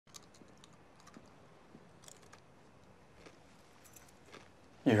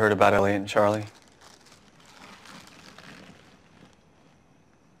You heard about Elliot and Charlie?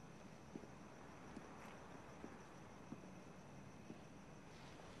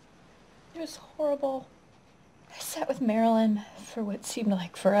 It was horrible. I sat with Marilyn for what seemed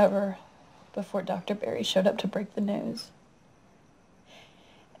like forever before Dr. Barry showed up to break the news.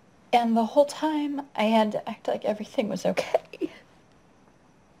 And the whole time, I had to act like everything was okay.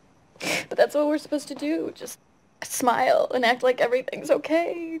 But that's what we're supposed to do, just smile and act like everything's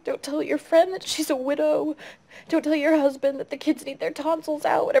okay. Don't tell your friend that she's a widow. Don't tell your husband that the kids need their tonsils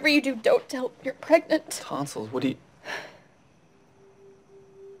out. Whatever you do, don't tell you're pregnant. Tonsils? What do you...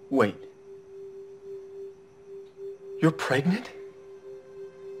 Wait. You're pregnant?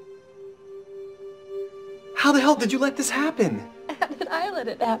 How the hell did you let this happen? How did I let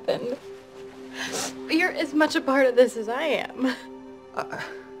it happen? You're as much a part of this as I am.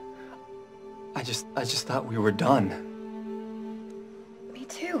 I just thought we were done. Me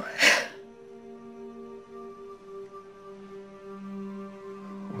too.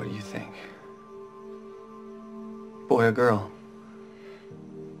 What do you think? Boy or girl?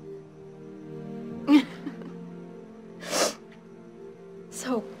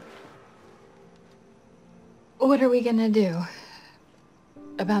 So, what are we gonna do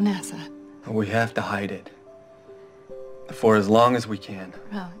about NASA? We have to hide it. For as long as we can.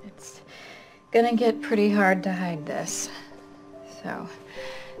 Well, it's gonna get pretty hard to hide this. So,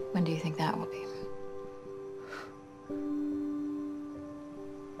 when do you think that will be?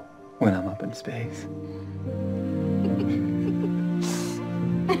 When I'm up in space.